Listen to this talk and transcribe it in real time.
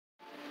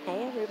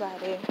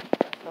everybody.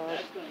 So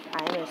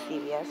I'm in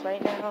CVS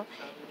right now,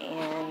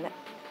 and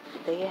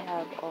they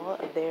have all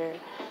of their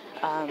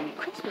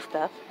Christmas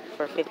stuff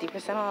for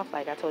 50% off,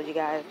 like I told you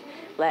guys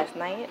last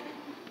night.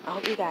 I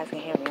hope you guys can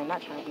hear me. I'm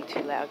not trying to be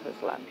too loud because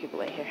there's a lot of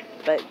people in here.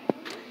 But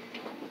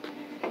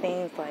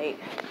things like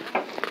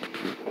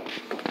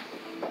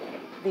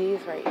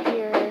these right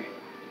here,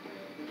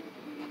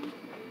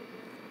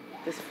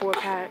 this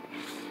 4-pack,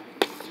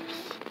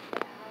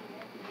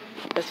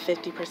 that's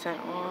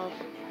 50% off.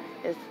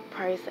 It's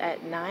priced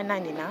at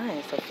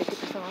 $9.99, so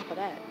 50% off of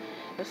that.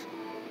 That's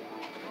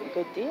a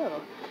good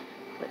deal.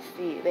 Let's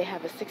see, they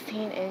have a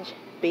 16-inch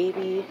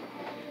baby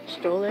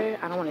stroller.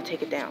 I don't want to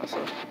take it down,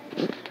 so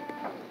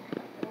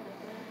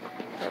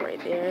that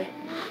right there,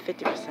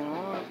 50%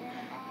 off.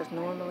 That's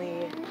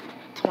normally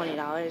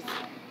 $20,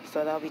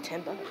 so that'll be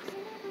 $10,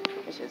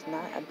 which is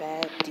not a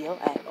bad deal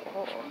at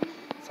all.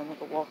 So I'm gonna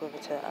go walk over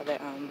to the other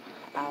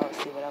aisle,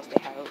 see what else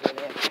they have over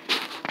there.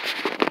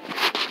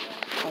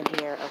 And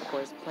here, of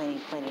course, plenty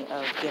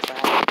of gift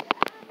wrap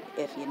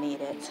if you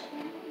need it.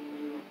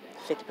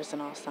 50%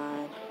 off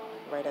sign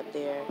right up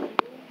there.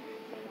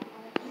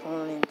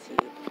 Plenty.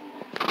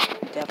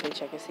 Definitely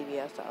check your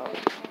CVS out.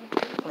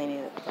 Plenty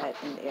of that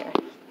in there.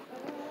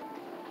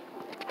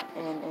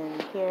 And in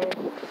here,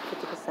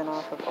 50%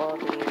 off of all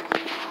these.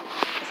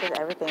 It says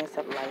everything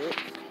except lights.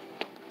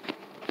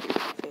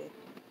 Let's see.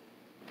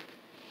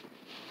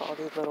 All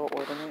these little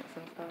ornaments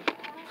and stuff.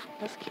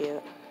 That's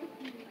cute.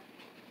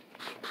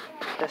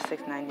 That's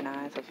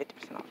 $6.99, so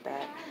 50% off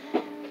that.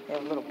 They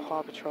have little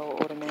Paw Patrol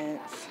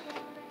ornaments.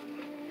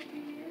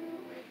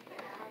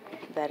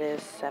 That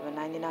is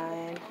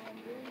 $7.99.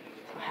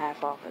 So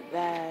half off of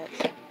that.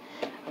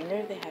 I wonder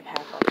if they have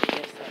half off the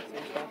gift sets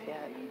and stuff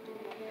yet.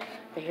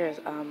 But here's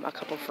a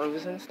couple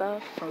Frozen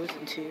stuff.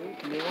 Frozen 2,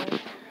 the new one.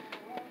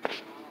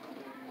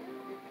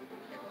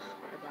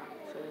 Square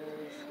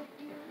boxes.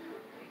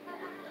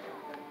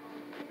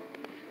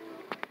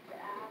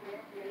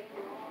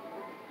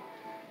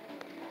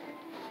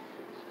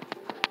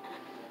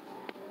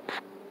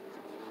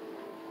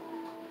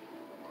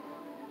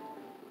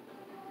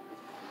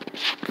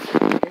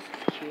 This is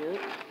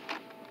cute.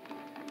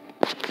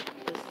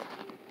 This,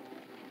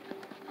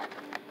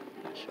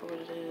 not sure what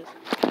it is.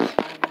 It's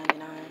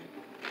 $5.99.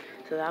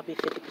 So that'll be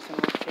 50%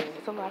 off too.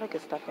 There's a lot of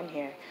good stuff in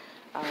here.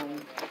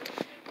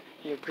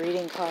 Your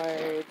greeting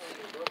cards.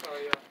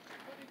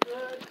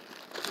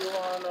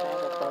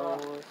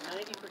 Bows.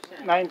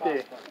 90.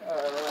 It's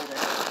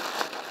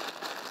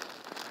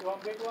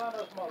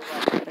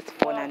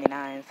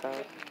 $4.99, so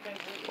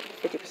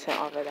 50%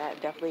 off of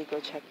that. Definitely go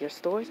check your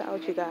stores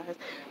out, you guys.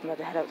 I'm about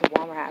to head up to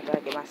Walmart after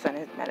I get my son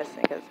his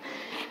medicine because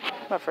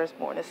my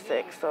firstborn is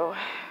sick, so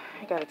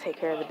I gotta take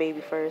care of the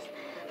baby first.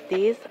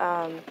 These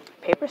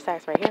paper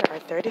sacks right here are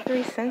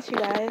 33 cents, you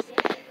guys,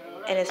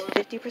 and it's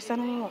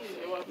 50% off.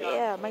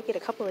 Yeah, I might get a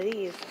couple of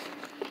these.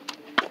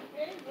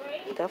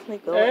 Definitely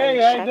go and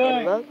check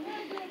and look.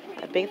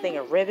 A big thing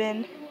of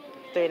ribbon,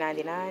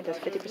 $3.99, that's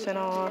 50%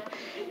 off.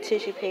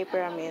 Tissue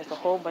paper, I mean, it's a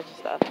whole bunch of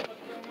stuff,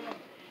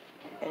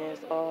 and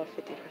it's all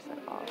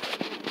 50% off.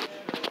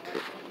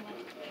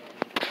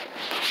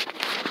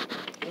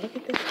 Look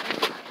at this.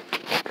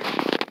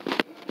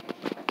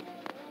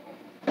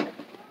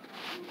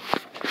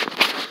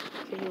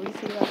 Can you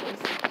see that?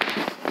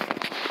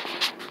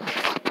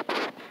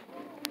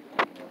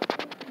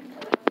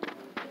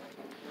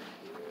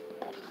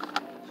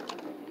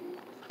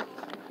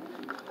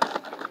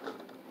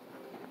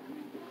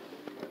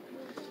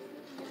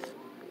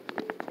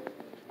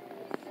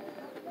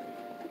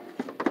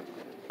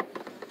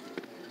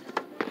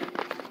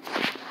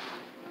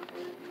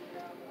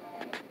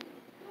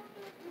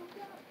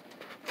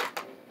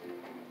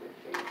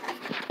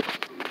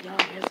 Y'all,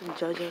 here's some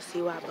JoJo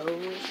CY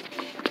bows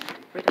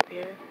right up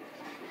here.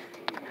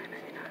 $9.99.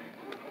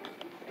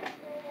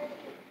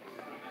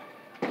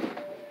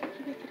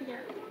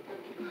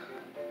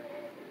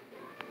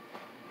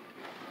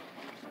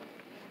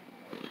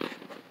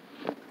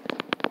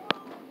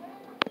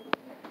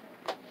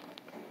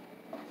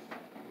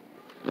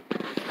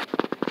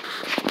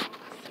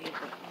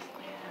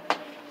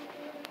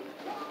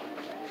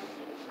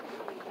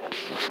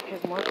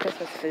 Here's more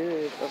Christmas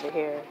food over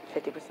here,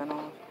 50%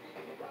 off.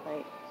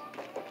 Like,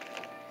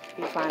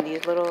 you find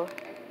these little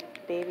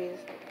babies,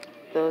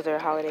 those are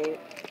holiday,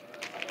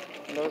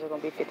 and those are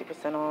going to be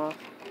 50% off.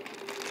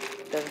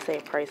 Doesn't say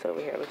a price over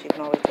here, but you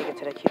can always take it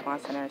to the coupon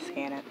center and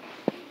scan it.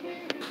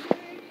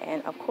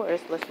 And of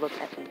course, let's look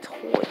at the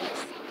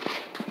toys.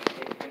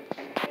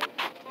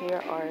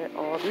 Here are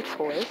all the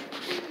toys.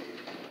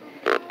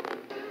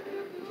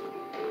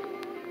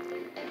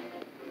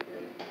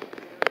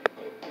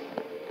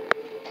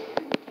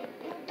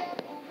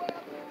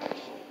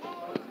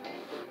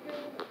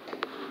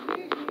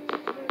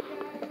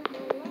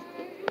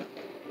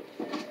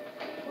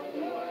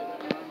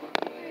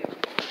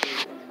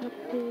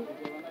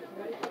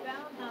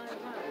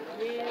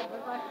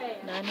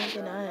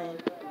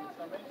 $9.99.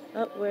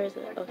 Oh, where is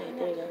it? Okay,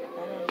 there you go.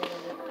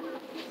 $9.99.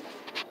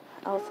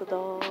 Elsa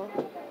doll.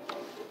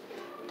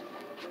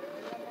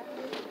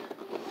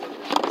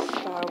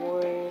 Star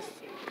Wars.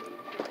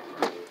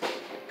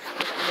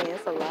 I mean,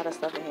 it's a lot of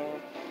stuff in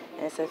here.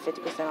 And it says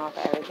 50% off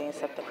of everything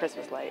except the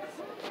Christmas lights.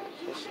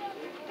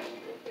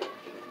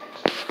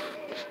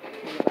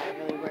 I'm not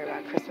really worried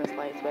about Christmas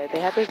lights, but they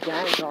have this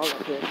giant doll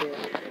up here too.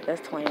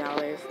 That's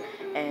 $20.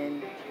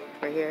 And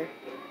right here.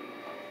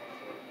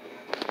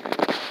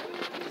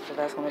 So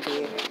that's gonna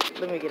be,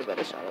 let me get a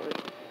better shot of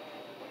it.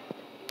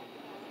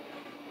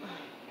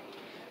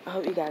 I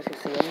hope you guys can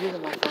see. I'm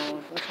using my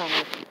phone. I'm trying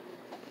to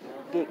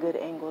get good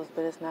angles,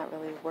 but it's not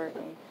really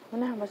working. I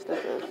wonder how much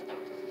this is.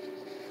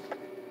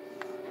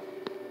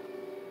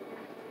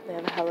 They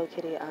have a Hello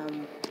Kitty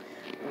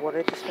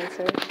water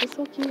dispenser. It's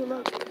so cute,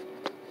 look.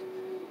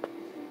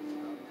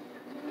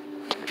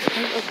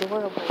 It's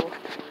adorable.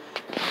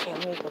 Okay,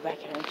 let me go back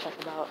here and check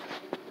about.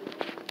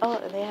 Oh,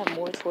 and they have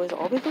more toys.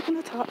 Always look on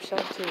the top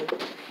shelf too.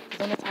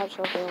 Because on the top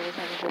shelf they always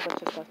have a whole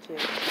bunch of stuff too.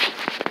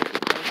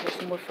 There's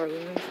some more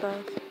frozen and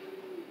stuff.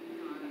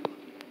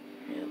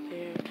 Right up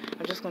there.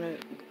 I'm just gonna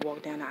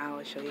walk down the aisle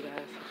and show you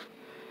guys.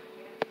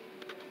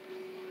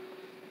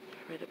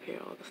 Right up here,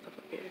 all the stuff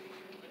up here.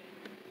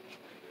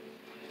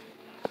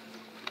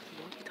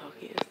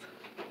 Walkie-talkies.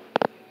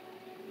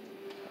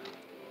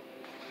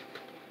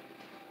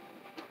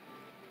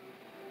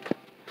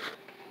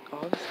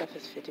 All the stuff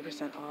is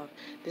 50% off.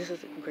 This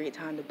is a great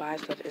time to buy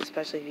stuff,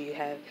 especially if you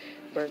have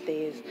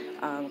birthdays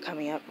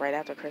coming up right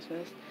after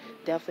Christmas.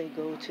 Definitely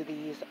go to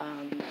these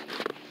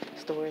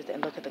stores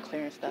and look at the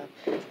clearance stuff.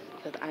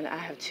 Because I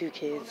have 2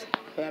 kids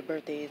who have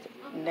birthdays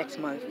next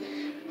month.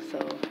 So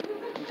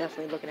I'm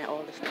definitely looking at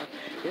all this stuff.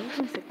 This is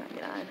from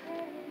 $6.99.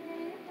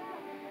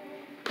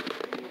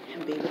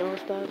 And baby doll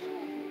stuff.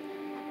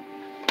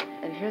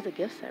 And here's a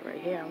gift set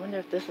right here. I wonder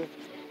if this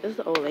is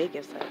the Olay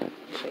gift set. Let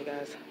me show you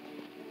guys.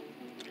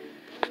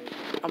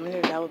 I wonder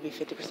if that would be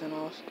 50%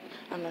 off.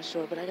 I'm not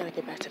sure, but I gotta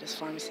get back to this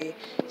pharmacy.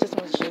 Just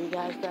want to show you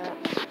guys that.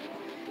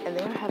 And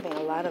they are having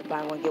a lot of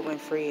buy one get one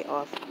free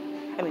off.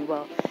 I mean,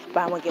 well,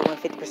 buy one get one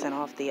 50%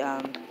 off the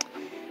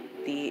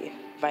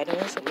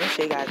vitamins. So let me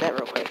show you guys that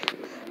real quick.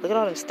 Look at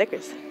all them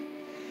stickers.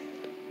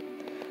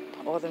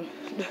 All them.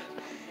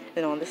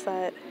 And on this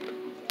side,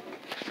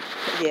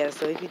 yeah.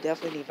 So if you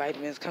definitely need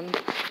vitamins, come to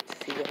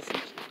CVS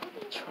and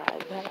try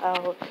that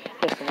out.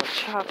 There's some more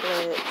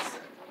chocolates.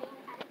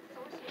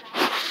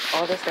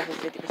 All this stuff is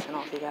 50%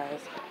 off, you guys.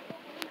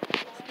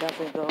 So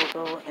definitely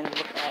go and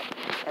look at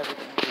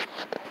everything.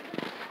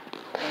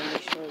 And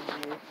make sure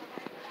you,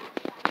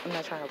 I'm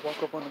not trying to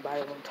walk up on the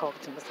Bible and talk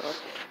to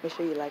myself. Make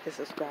sure you like and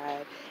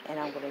subscribe. And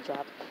I'm going to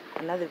drop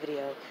another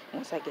video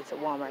once I get to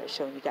Walmart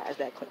showing you guys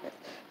that clearance.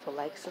 So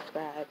like,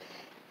 subscribe,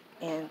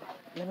 and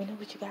let me know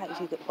what you got if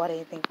you bought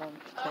anything from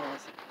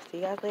clearance. See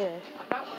you guys later.